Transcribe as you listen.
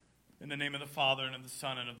the name of the Father, and of the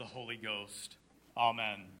Son, and of the Holy Ghost.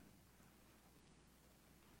 Amen.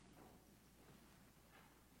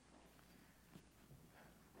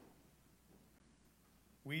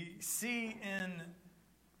 We see in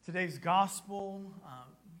today's gospel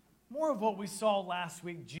more of what we saw last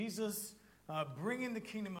week. Jesus bringing the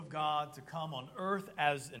kingdom of God to come on earth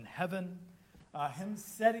as in heaven. Him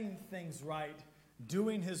setting things right,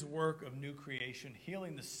 doing his work of new creation,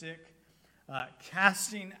 healing the sick,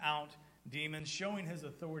 casting out demons, showing his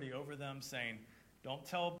authority over them, saying, don't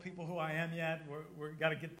tell people who I am yet. We've got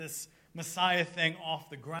to get this Messiah thing off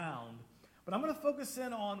the ground. But I'm going to focus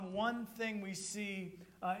in on one thing we see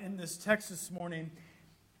in this text this morning.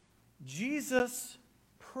 Jesus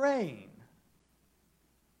praying.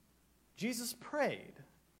 Jesus prayed.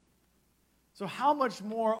 So how much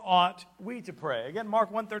more ought we to pray? Again,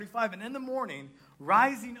 Mark 1:35, and in the morning,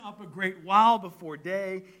 rising up a great while before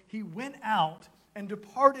day, he went out and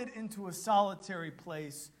departed into a solitary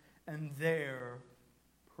place, and there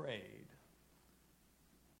prayed.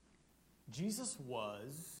 Jesus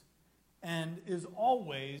was and is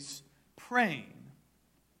always praying.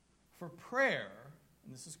 For prayer,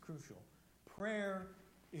 and this is crucial, prayer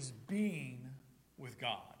is being with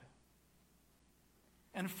God.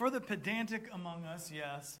 And for the pedantic among us,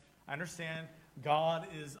 yes, I understand God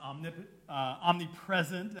is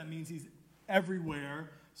omnipresent. That means he's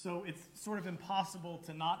everywhere. So it's sort of impossible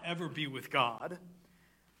to not ever be with God.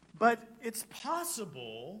 But it's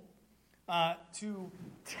possible to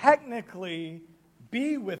technically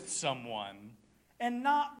be with someone and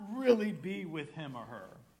not really be with him or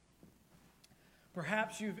her.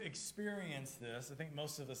 Perhaps you've experienced this. I think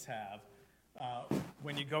most of us have.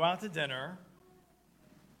 When you go out to dinner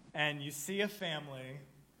and you see a family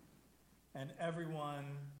and everyone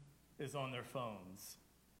is on their phones.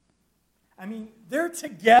 I mean, they're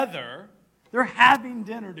together. They're having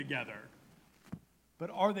dinner together. But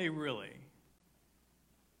are they really?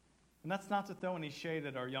 And that's not to throw any shade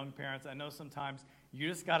at our young parents. I know sometimes you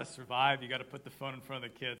just got to survive. You got to put the phone in front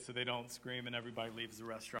of the kids so they don't scream and everybody leaves the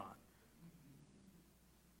restaurant.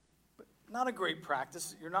 But not a great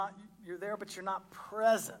practice. You're there, but you're not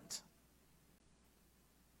present.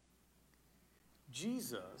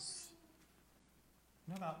 Jesus,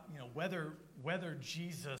 about whether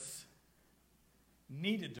Jesus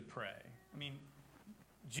needed to pray. I mean,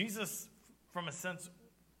 Jesus, from a sense,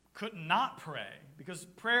 could not pray because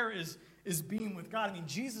prayer is being with God. I mean,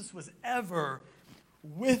 Jesus was ever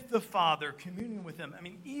with the Father, communing with him. I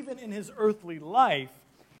mean, even in his earthly life,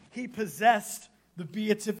 he possessed the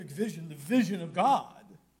beatific vision, the vision of God.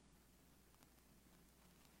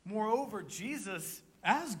 Moreover, Jesus,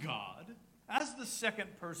 as God, as the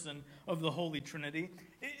second person of the Holy Trinity,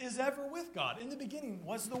 is ever with God. In the beginning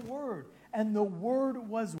was the Word, and the Word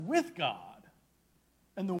was with God,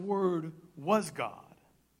 and the Word was God.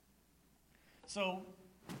 So,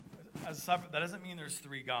 that doesn't mean there's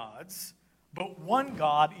three gods, but one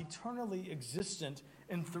God, eternally existent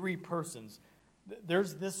in three persons.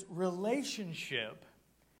 There's this relationship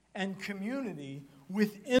and community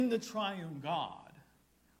within the triune God,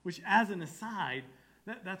 which, as an aside,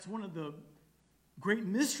 that's one of the great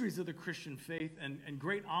mysteries of the Christian faith and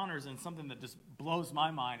great honors, and something that just blows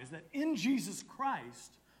my mind, is that in Jesus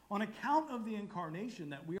Christ, on account of the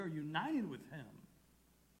incarnation, that we are united with him.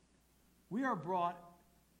 We are brought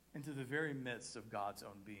into the very midst of God's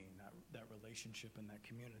own being, that relationship and that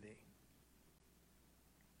community.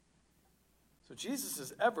 So Jesus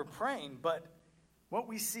is ever praying, but what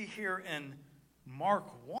we see here in Mark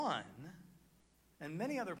 1 and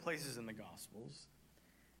many other places in the Gospels,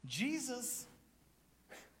 Jesus,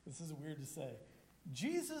 this is weird to say,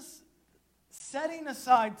 Jesus setting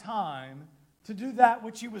aside time to do that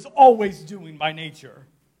which he was always doing by nature.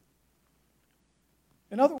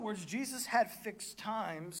 In other words, Jesus had fixed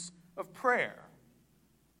times of prayer.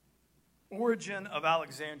 Origen of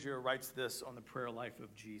Alexandria writes this on the prayer life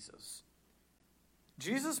of Jesus.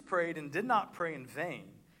 Jesus prayed and did not pray in vain,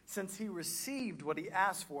 since he received what he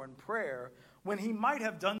asked for in prayer when he might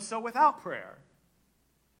have done so without prayer.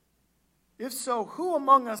 If so, who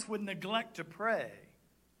among us would neglect to pray?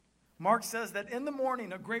 Mark says that in the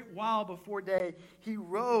morning, a great while before day, he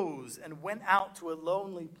rose and went out to a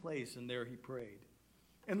lonely place, and there he prayed.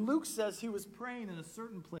 And Luke says he was praying in a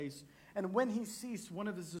certain place, and when he ceased, one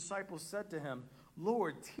of his disciples said to him,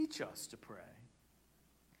 Lord, teach us to pray.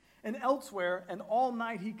 And elsewhere, and all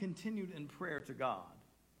night he continued in prayer to God.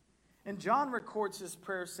 And John records his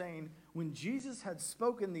prayer saying, when Jesus had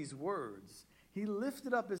spoken these words, he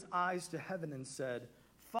lifted up his eyes to heaven and said,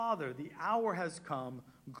 Father, the hour has come.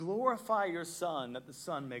 Glorify your Son, that the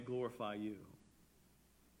Son may glorify you.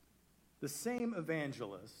 The same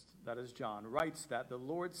evangelist, that is John, writes that the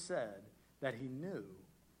Lord said that he knew,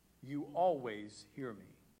 "You always hear me."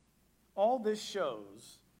 All this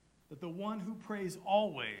shows that the one who prays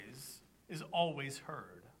always is always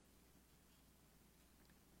heard.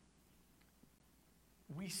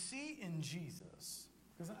 We see in Jesus,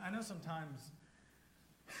 because I know sometimes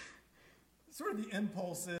sort of the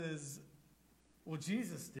impulse is, well,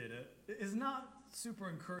 Jesus did it. It's not super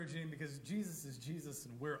encouraging because Jesus is Jesus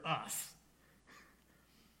and we're us.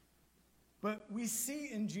 But we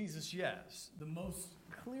see in Jesus, yes, the most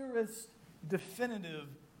clearest, definitive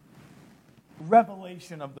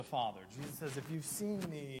revelation of the Father. Jesus says, if you've seen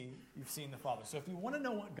me, you've seen the Father. So if you want to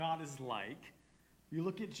know what God is like, you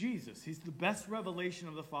look at Jesus. He's the best revelation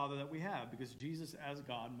of the Father that we have because Jesus, as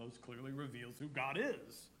God, most clearly reveals who God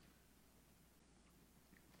is.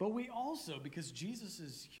 But we also, because Jesus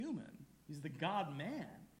is human, he's the God-man,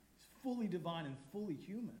 he's fully divine and fully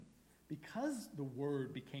human. Because the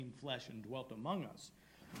Word became flesh and dwelt among us,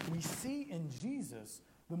 we see in Jesus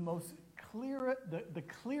the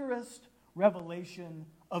clearest revelation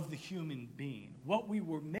of the human being, what we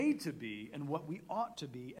were made to be and what we ought to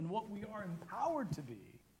be and what we are empowered to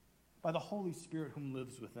be by the Holy Spirit whom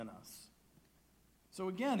lives within us. So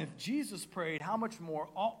again, if Jesus prayed, how much more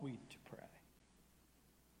ought we to pray?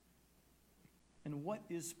 And what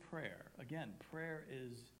is prayer? Again, prayer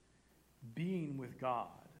is being with God.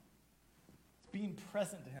 It's being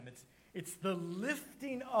present to him. It's the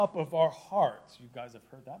lifting up of our hearts. You guys have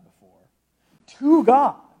heard that before. To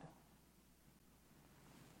God.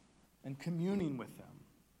 And communing with them.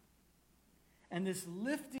 And this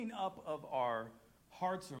lifting up of our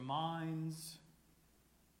hearts or minds,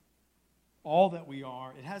 all that we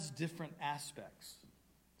are, it has different aspects.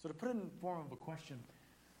 So to put it in the form of a question,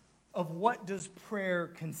 of what does prayer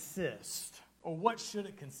consist? Or what should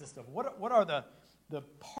it consist of? What are the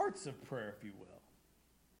parts of prayer, if you will?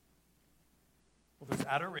 Well, there's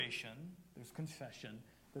adoration, there's confession,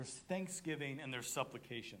 there's thanksgiving, and there's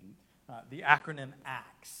supplication. The acronym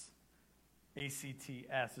ACTS,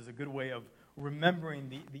 ACTS, is a good way of remembering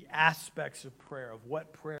the aspects of prayer, of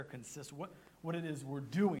what prayer consists, what it is we're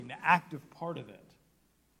doing, the active part of it.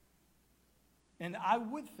 And I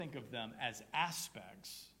would think of them as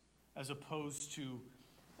aspects as opposed to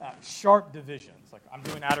sharp divisions. Like I'm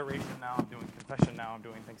doing adoration now, I'm doing confession now, I'm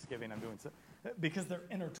doing thanksgiving, I'm doing... Because they're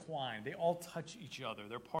intertwined. They all touch each other.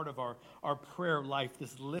 They're part of our prayer life,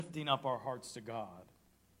 this lifting up our hearts to God.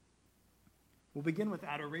 We'll begin with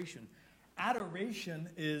adoration. Adoration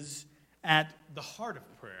is at the heart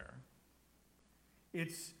of prayer.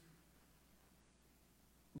 It's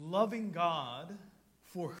loving God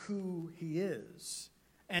for who he is.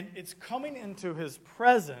 And it's coming into his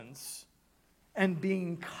presence and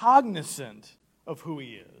being cognizant of who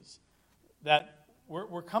he is. That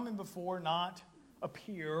we're coming before not a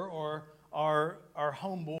peer or our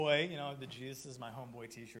homeboy, the Jesus is my homeboy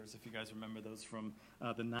t-shirts, if you guys remember those from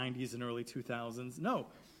the 90s and early 2000s. No,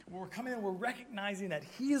 we're coming and we're recognizing that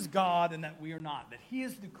he is God and that we are not. That he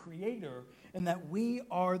is the creator and that we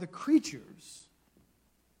are the creatures.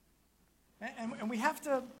 And we have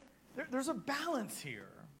to, there's a balance here.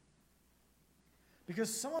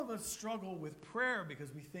 Because some of us struggle with prayer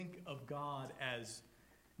because we think of God as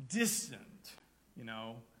distant.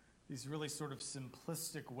 These really sort of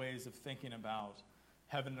simplistic ways of thinking about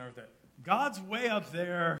heaven and earth. That God's way up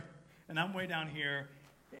there and I'm way down here.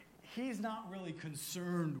 He's not really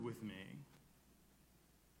concerned with me.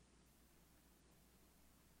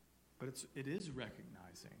 But it is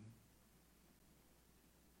recognizing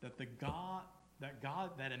that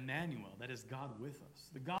that Emmanuel, that is God with us,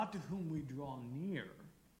 the God to whom we draw near,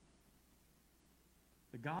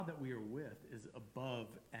 the God that we are with is above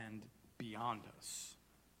and beyond us.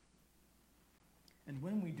 And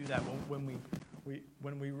when we do that,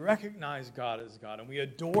 when we recognize God as God and we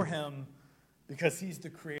adore him because he's the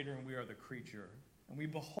creator and we are the creature, and we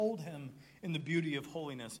behold him in the beauty of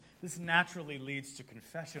holiness, this naturally leads to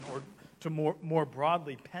confession or to more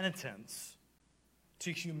broadly penitence,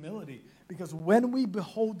 to humility. Because when we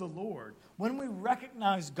behold the Lord, when we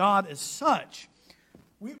recognize God as such,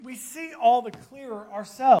 we see all the clearer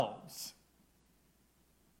ourselves.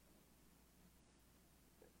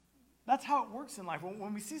 That's how it works in life.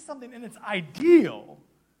 When we see something in its ideal,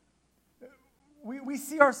 we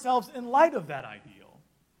see ourselves in light of that ideal.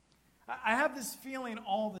 I have this feeling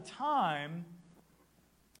all the time,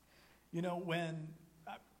 when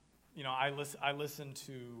I listen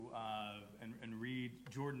to and read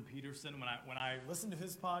Jordan Peterson. When I listen to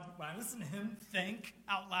his when I listen to him think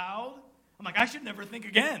out loud, I'm like, I should never think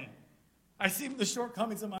again. I see the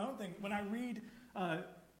shortcomings of my own thing. When I read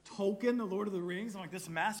Tolkien, The Lord of the Rings. I'm like, this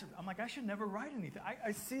master. I'm like, I should never write anything.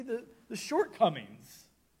 I see the shortcomings.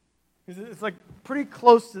 It's like pretty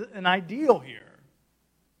close to an ideal here.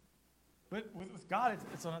 But with God,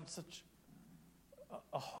 it's on such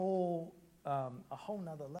a whole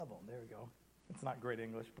nother level. There we go. It's not great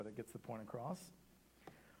English, but it gets the point across.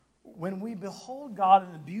 When we behold God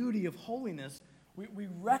in the beauty of holiness, we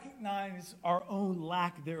recognize our own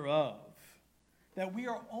lack thereof. That we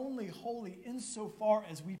are only holy insofar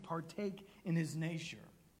as we partake in his nature.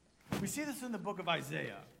 We see this in the book of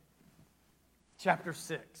Isaiah, chapter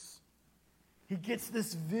 6. He gets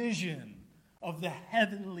this vision of the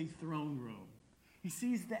heavenly throne room. He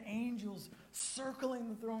sees the angels circling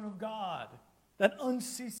the throne of God. That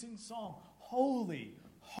unceasing song, holy,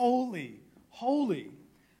 holy, holy.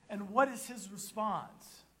 And what is his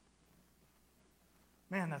response?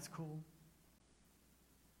 Man, that's cool.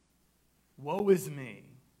 Woe is me,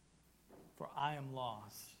 for I am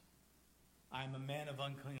lost. I am a man of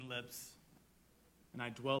unclean lips, and I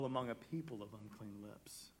dwell among a people of unclean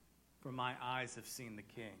lips. For my eyes have seen the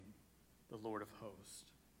King, the Lord of hosts.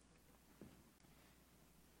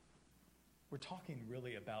 We're talking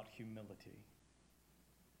really about humility.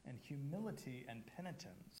 And humility and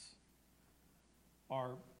penitence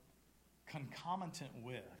are concomitant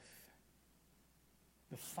with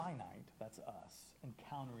the finite, that's us,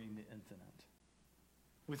 encountering the infinite.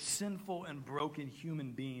 With sinful and broken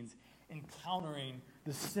human beings encountering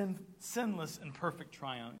the sinless and perfect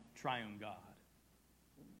triune God.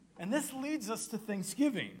 And this leads us to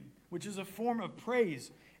thanksgiving, which is a form of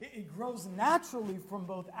praise. It grows naturally from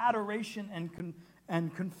both adoration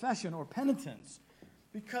and confession or penitence.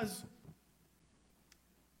 Because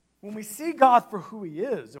when we see God for who he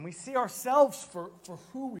is, and we see ourselves for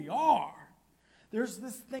who we are, there's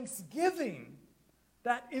this thanksgiving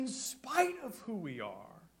that in spite of who we are,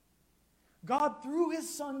 God, through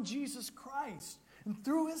his Son, Jesus Christ, and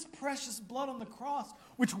through his precious blood on the cross,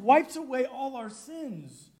 which wipes away all our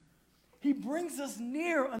sins, he brings us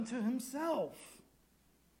near unto himself.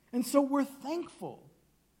 And so we're thankful.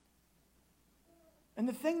 And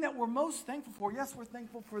the thing that we're most thankful for, yes, we're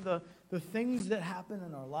thankful for the things that happen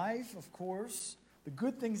in our life, of course, the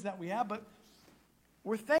good things that we have, but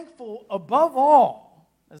we're thankful above all,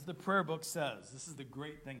 as the prayer book says. This is the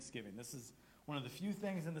great Thanksgiving. This is one of the few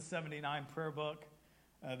things in the 79 prayer book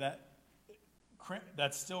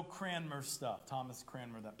that's still Cranmer stuff. Thomas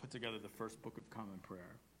Cranmer that put together the first book of Common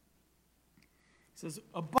Prayer. It says,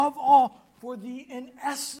 above all, for the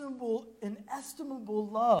inestimable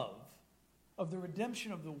love of the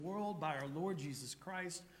redemption of the world by our Lord Jesus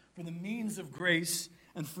Christ, for the means of grace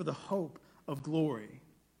and for the hope of glory.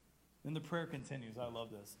 Then the prayer continues. I love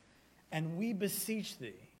this. And we beseech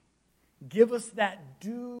thee, give us that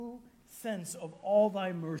due sense of all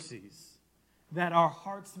thy mercies, that our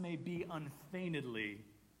hearts may be unfeignedly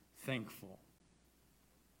thankful.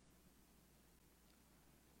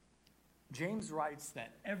 James writes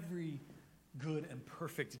that every good and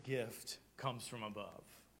perfect gift comes from above.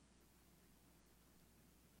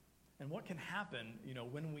 And what can happen,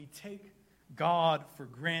 when we take God for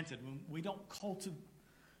granted, when we don't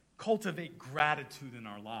cultivate gratitude in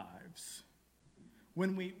our lives,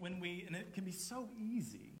 when we, and it can be so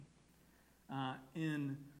easy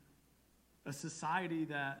in a society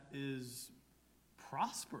that is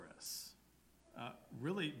prosperous,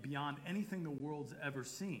 really beyond anything the world's ever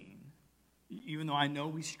seen, even though I know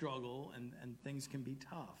we struggle and things can be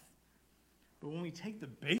tough. But when we take the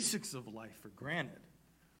basics of life for granted,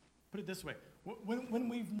 put it this way, when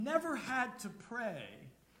we've never had to pray,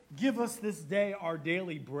 give us this day our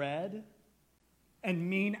daily bread, and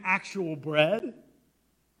mean actual bread,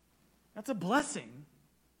 that's a blessing.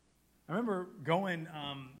 I remember going,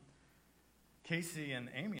 Casey and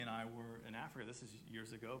Amy and I were in Africa. This is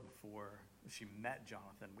years ago before she met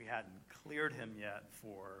Jonathan. We hadn't cleared him yet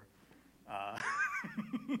for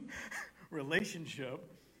relationship.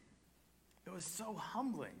 It was so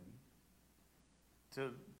humbling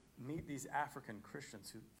to meet these African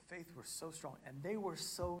Christians whose faith were so strong, and they were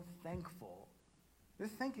so thankful. They're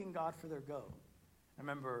thanking God for their goat. I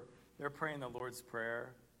remember they're praying the Lord's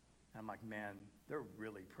Prayer, and I'm like, man, they're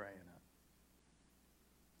really praying it.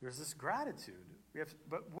 There's this gratitude.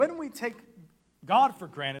 But when we take God for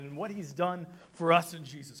granted and what he's done for us in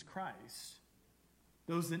Jesus Christ,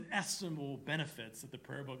 those inestimable benefits that the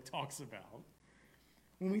prayer book talks about,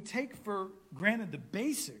 when we take for granted the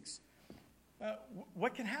basics,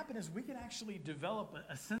 what can happen is we can actually develop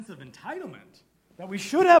a sense of entitlement that we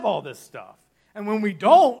should have all this stuff. And when we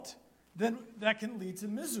don't, then that can lead to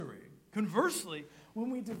misery. Conversely,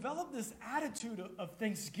 when we develop this attitude of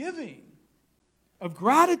thanksgiving, of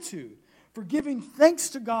gratitude, For giving thanks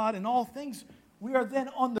to God in all things, we are then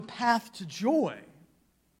on the path to joy.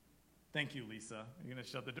 Thank you, Lisa. You're going to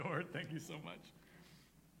shut the door? Thank you so much.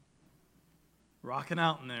 Rocking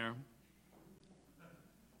out in there.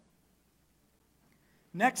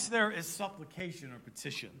 Next, there is supplication or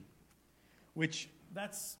petition, which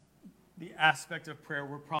that's the aspect of prayer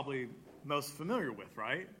we're probably most familiar with,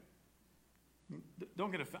 right?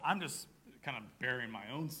 Don't get offended. I'm just kind of burying my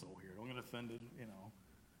own soul here. Don't get offended,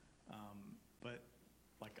 but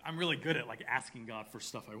like I'm really good at like asking God for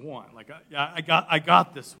stuff I want. Like I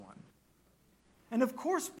got this one. And of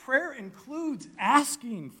course, prayer includes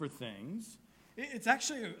asking for things. It's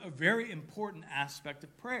actually a very important aspect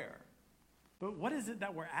of prayer. But what is it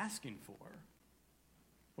that we're asking for?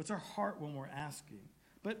 What's our heart when we're asking?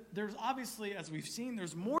 But there's obviously, as we've seen,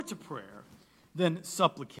 there's more to prayer than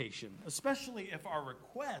supplication, especially if our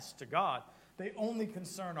requests to God, they only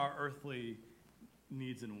concern our earthly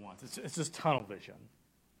needs and wants. It's just tunnel vision.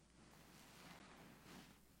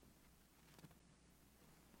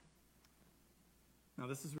 Now,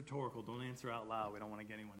 this is rhetorical. Don't answer out loud. We don't want to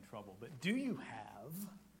get anyone in trouble. But do you have,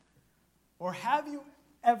 or have you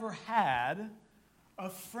ever had, a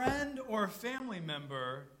friend or a family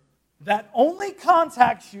member that only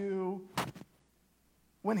contacts you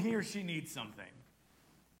when he or she needs something?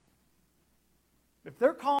 If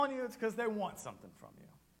they're calling you, it's because they want something from you.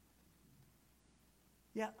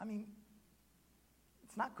 Yeah, I mean,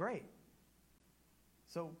 it's not great.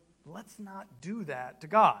 So let's not do that to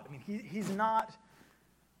God. I mean,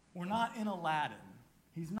 we're not in Aladdin.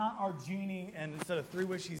 He's not our genie, and instead of 3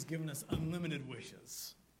 wishes, he's given us unlimited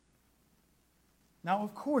wishes. Now,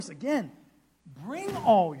 of course, again, bring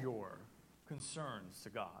all your concerns to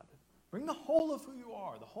God. Bring the whole of who you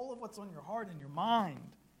are, the whole of what's on your heart and your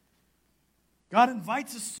mind. God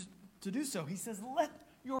invites us to do so. He says, let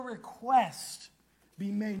your request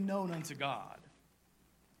be made known unto God.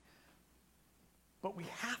 But we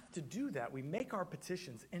have to do that. We make our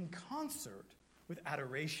petitions in concert with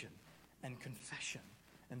adoration and confession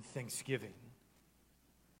and thanksgiving.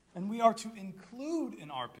 And we are to include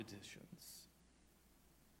in our petitions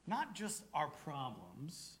not just our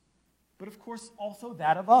problems, but of course also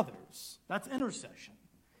that of others. That's intercession.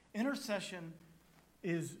 Intercession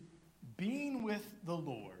is being with the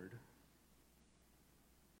Lord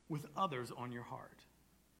with others on your heart.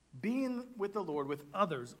 Being with the Lord with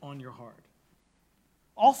others on your heart.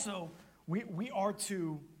 Also, we are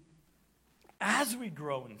to, as we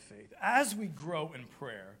grow in faith, as we grow in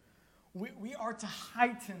prayer, we are to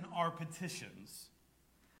heighten our petitions.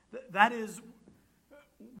 That is,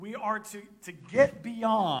 we are to get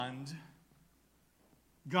beyond,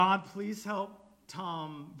 God, please help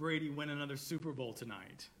Tom Brady win another Super Bowl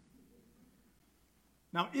tonight.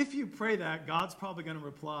 Now, if you pray that, God's probably going to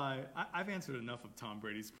reply, I've answered enough of Tom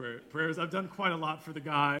Brady's prayers. I've done quite a lot for the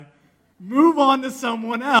guy. Move on to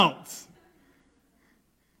someone else.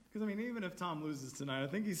 Because, I mean, even if Tom loses tonight, I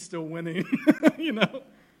think he's still winning,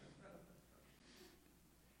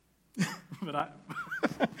 But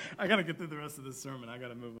I got to get through the rest of this sermon. I got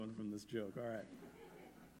to move on from this joke. All right.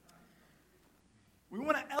 We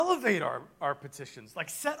want to elevate our petitions, like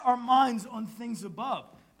set our minds on things above.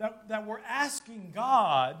 That we're asking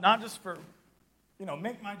God, not just for,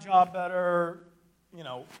 make my job better,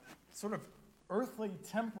 sort of earthly,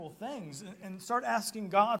 temporal things, and start asking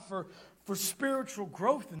God for spiritual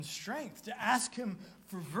growth and strength, to ask Him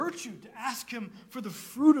for virtue, to ask Him for the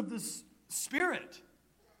fruit of this Spirit.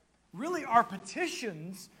 Really, our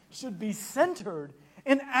petitions should be centered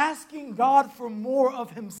in asking God for more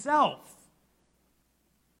of Himself.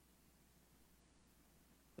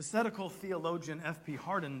 Ascetical theologian F.P.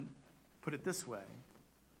 Hardin put it this way.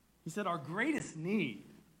 He said, our greatest need,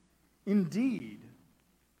 indeed,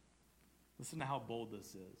 listen to how bold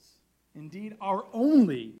this is, indeed, our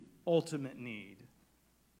only ultimate need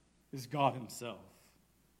is God Himself.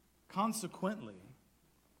 Consequently,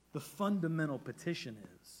 the fundamental petition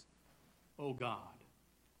is, O God,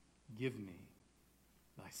 give me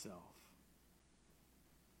Thyself.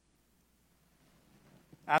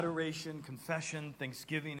 Adoration, confession,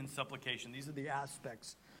 thanksgiving, and supplication. These are the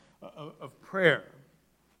aspects of prayer.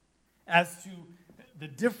 As to the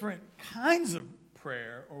different kinds of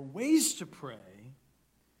prayer or ways to pray,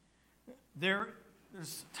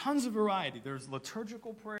 there's tons of variety. There's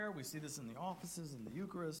liturgical prayer. We see this in the offices and the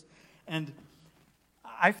Eucharist. And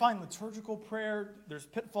I find liturgical prayer, there's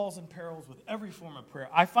pitfalls and perils with every form of prayer.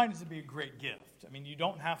 I find it to be a great gift. I mean, you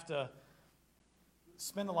don't have to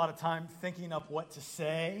spend a lot of time thinking up what to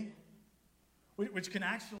say, which can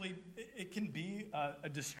actually, it can be a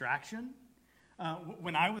distraction.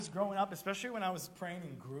 When I was growing up, especially when I was praying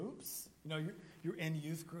in groups, you're in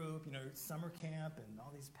youth group, summer camp, and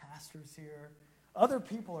all these pastors here. Other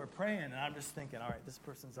people are praying, and I'm just thinking, all right, this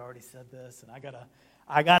person's already said this, and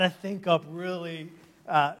I gotta think up really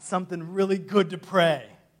something really good to pray.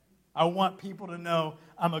 I want people to know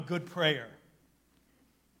I'm a good prayer.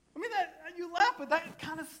 I mean, you laugh, but that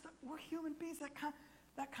kind of stuff, we're human beings. That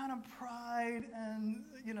kind of pride and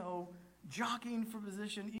jockeying for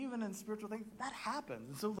position, even in spiritual things, that happens.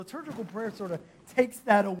 And so liturgical prayer sort of takes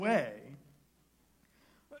that away.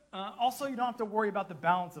 Also, you don't have to worry about the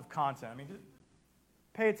balance of content. I mean,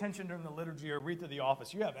 pay attention during the liturgy or read through the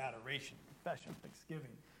office. You have adoration, confession,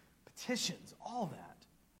 thanksgiving, petitions, all that.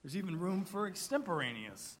 There's even room for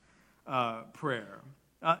extemporaneous prayer.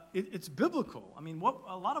 It's biblical. I mean,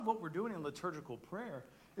 a lot of what we're doing in liturgical prayer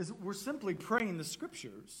is we're simply praying the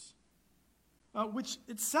Scriptures, which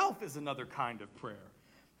itself is another kind of prayer.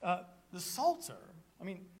 The Psalter,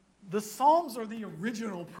 the Psalms are the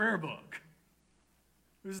original prayer book.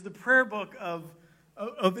 This is the prayer book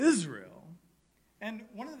of Israel. And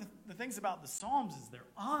one of the things about the Psalms is they're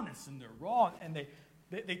honest and they're raw, and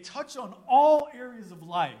they touch on all areas of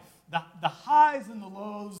life, the highs and the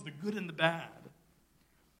lows, the good and the bad.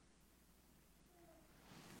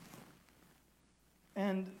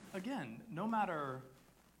 And again, no matter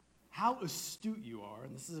how astute you are,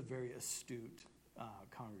 and this is a very astute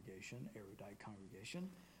congregation, erudite congregation,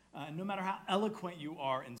 no matter how eloquent you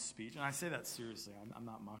are in speech, and I say that seriously, I'm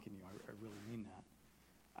not mocking you, I really mean that.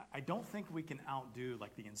 I don't think we can outdo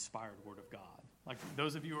the inspired Word of God. Like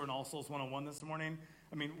those of you who are in All Souls 101 this morning,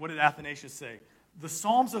 what did Athanasius say? The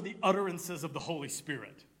Psalms are the utterances of the Holy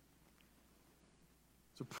Spirit.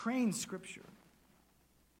 So praying Scripture.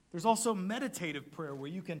 There's also meditative prayer where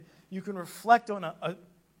you can reflect on a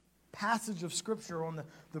passage of Scripture on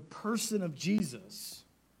the person of Jesus.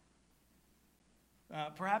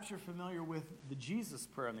 Perhaps you're familiar with the Jesus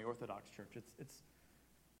prayer in the Orthodox Church.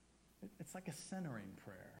 It's like a centering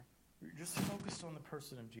prayer. You're just focused on the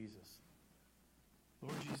person of Jesus.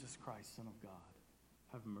 Lord Jesus Christ, Son of God,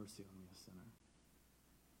 have mercy on me, a sinner.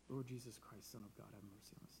 Lord Jesus Christ, Son of God, have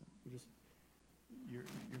mercy on me, a sinner.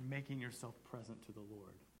 You're making yourself present to the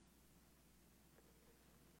Lord.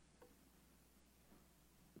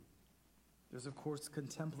 There's, of course,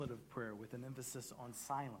 contemplative prayer with an emphasis on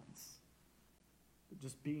silence,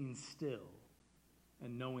 just being still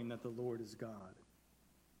and knowing that the Lord is God.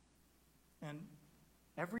 And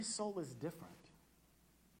every soul is different.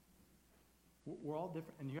 We're all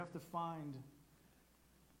different, and you have to find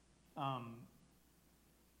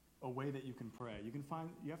a way that you can pray. You're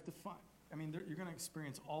going to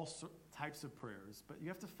experience all types of prayers, but you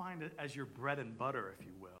have to find it as your bread and butter, if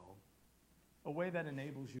you will, a way that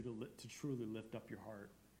enables you to truly lift up your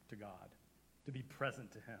heart to God, to be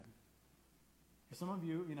present to Him. For some of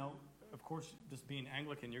you, of course, just being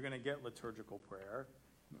Anglican, you're going to get liturgical prayer.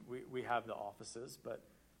 We have the offices, but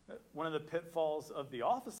one of the pitfalls of the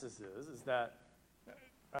offices is that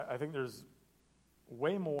I think there's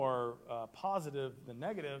way more positive than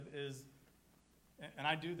negative is, and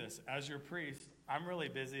I do this, as your priest, I'm really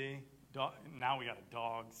busy. Now we got a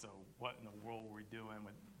dog, so what in the world were we doing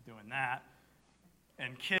with doing that?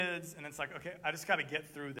 And kids, and it's like, okay, I just got to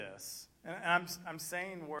get through this. And I'm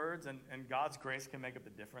saying words, and God's grace can make up the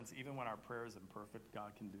difference. Even when our prayer is imperfect,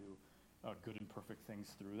 God can do good and perfect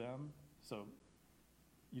things through them. So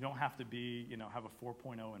you don't have to have a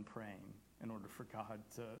 4.0 in praying in order for God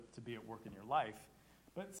to be at work in your life.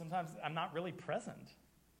 But sometimes I'm not really present.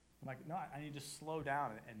 I'm like, no, I need to slow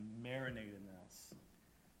down and marinate in this,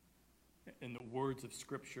 in the words of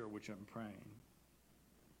Scripture which I'm praying.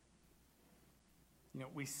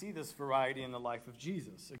 We see this variety in the life of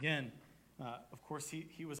Jesus. Again, of course,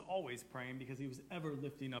 he was always praying because he was ever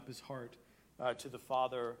lifting up his heart to the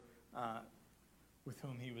Father with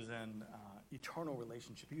whom he was in eternal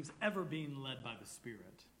relationship. He was ever being led by the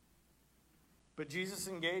Spirit. But Jesus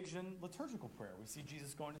engaged in liturgical prayer. We see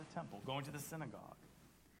Jesus going to the temple, going to the synagogue.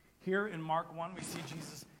 Here in Mark 1, we see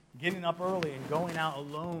Jesus getting up early and going out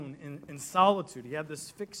alone in solitude. He had this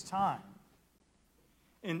fixed time.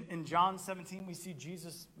 In John 17, we see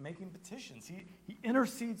Jesus making petitions. He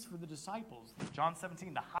intercedes for the disciples. John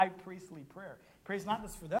 17, the high priestly prayer. He prays not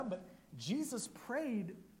just for them, but Jesus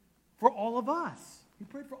prayed for all of us. He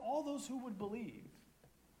prayed for all those who would believe.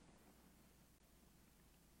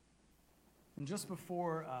 And just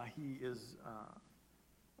before he is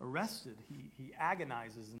arrested, he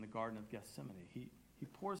agonizes in the Garden of Gethsemane. He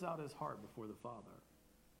pours out his heart before the Father.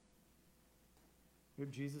 We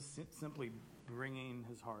have Jesus simply bringing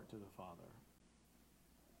his heart to the Father.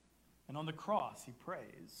 And on the cross, he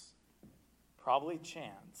prays. Probably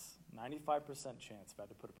chance, 95% chance if I had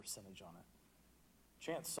to put a percentage on it.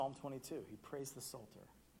 chant Psalm 22. He prays the Psalter.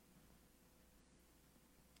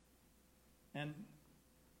 And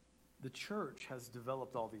the church has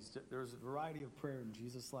developed all these, there's a variety of prayer in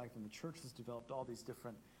Jesus' life, and the church has developed all these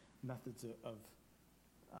different methods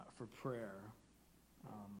for prayer.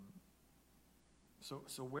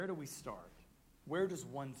 So where do we start? Where does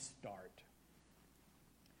one start?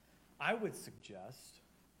 I would suggest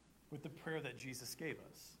with the prayer that Jesus gave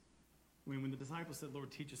us. I mean, when the disciples said, Lord,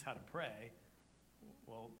 teach us how to pray,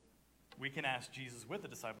 well, we can ask Jesus with the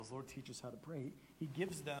disciples, Lord, teach us how to pray. He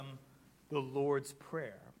gives them the Lord's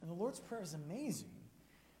Prayer. And the Lord's Prayer is amazing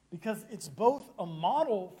because it's both a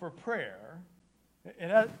model for prayer. It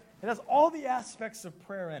has all the aspects of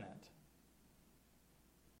prayer in it.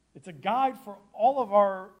 It's a guide for all of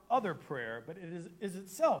our other prayer, but it is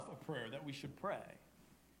itself a prayer that we should pray.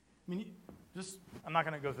 I mean, I'm not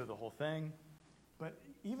going to go through the whole thing, but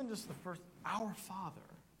even just the first, Our Father.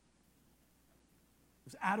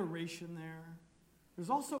 There's adoration there. There's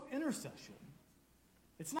also intercession.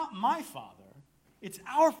 It's not my Father, it's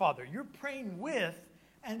our Father. You're praying with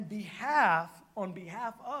and on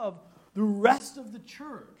behalf of the rest of the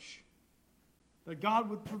church. That God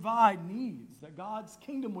would provide needs, that God's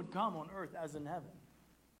kingdom would come on earth as in heaven.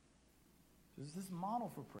 There's this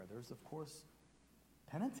model for prayer. There's, of course,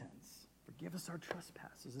 penitence. Forgive us our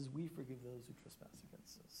trespasses as we forgive those who trespass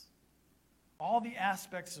against us. All the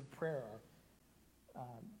aspects of prayer,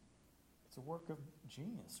 it's a work of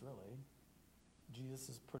genius, really. Jesus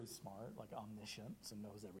is pretty smart, like omniscient, so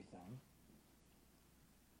knows everything.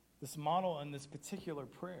 This model and this particular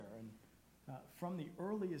prayer, and from the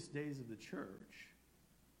earliest days of the church,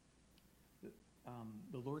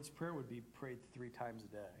 the Lord's Prayer would be prayed 3 times a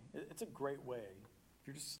day. It's a great way, if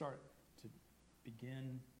you just start to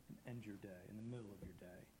begin and end your day, in the middle of your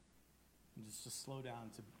day, and just to slow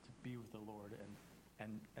down to be with the Lord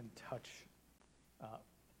and touch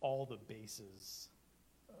all the bases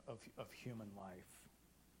of human life.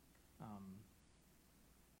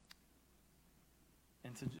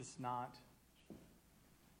 And to just not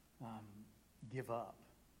give up.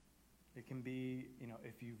 It can be,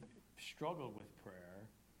 if you've struggled with prayer,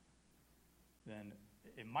 then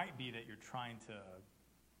it might be that you're trying to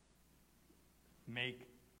make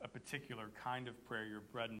a particular kind of prayer your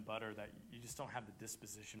bread and butter, that you just don't have the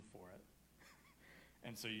disposition for it.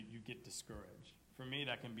 And so you get discouraged. For me,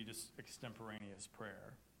 that can be just extemporaneous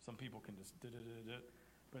prayer. Some people can just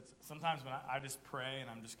but sometimes when I just pray and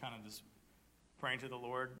I'm just kind of just praying to the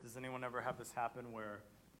Lord, does anyone ever have this happen where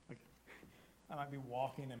I might be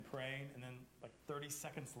walking and praying, and then 30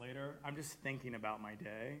 seconds later, I'm just thinking about my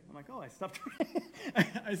day. I'm like, I stopped praying.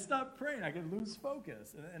 I stopped praying. I can lose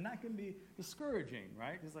focus. And that can be discouraging,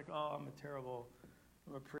 right? It's like, I'm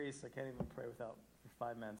a priest. I can't even pray for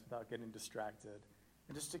 5 minutes without getting distracted.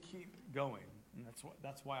 And just to keep going. And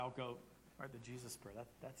that's why I'll go, all right, the Jesus prayer.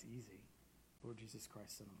 That's easy. Lord Jesus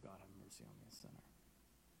Christ, Son of God, have mercy on me, a sinner.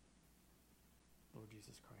 Lord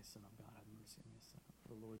Jesus Christ, Son of God, have mercy on me, a sinner.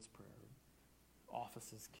 The Lord's Prayer.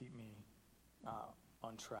 Offices keep me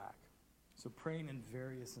on track. So praying in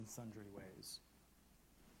various and sundry ways.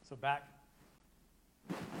 So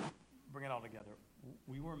bring it all together.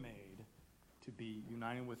 We were made to be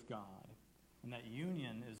united with God, and that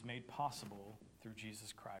union is made possible through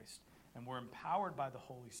Jesus Christ. And we're empowered by the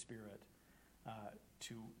Holy Spirit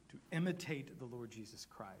to imitate the Lord Jesus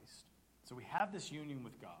Christ. So we have this union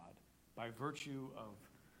with God by virtue of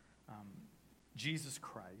Jesus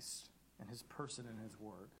Christ and his person and his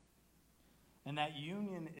work. And that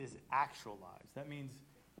union is actualized. That means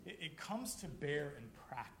it comes to bear in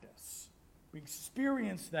practice. We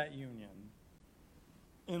experience that union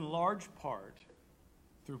in large part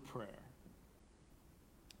through prayer.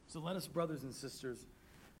 So let us, brothers and sisters,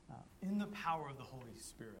 in the power of the Holy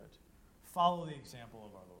Spirit, follow the example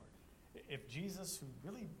of our Lord. If Jesus, who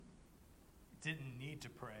really didn't need to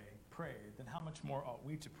pray, prayed, then how much more ought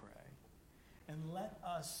we to pray? And let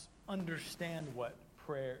us understand what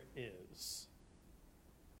prayer is.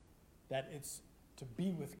 That it's to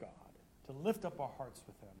be with God, to lift up our hearts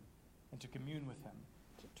with him, and to commune with him,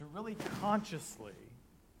 to really consciously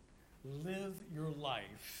live your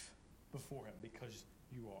life before him, because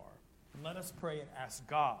you are. And let us pray and ask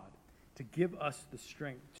God to give us the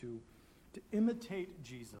strength to imitate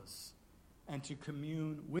Jesus and to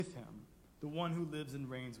commune with him, the one who lives and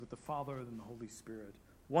reigns with the Father and the Holy Spirit,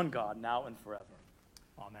 one God, now and forever.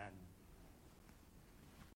 Amen.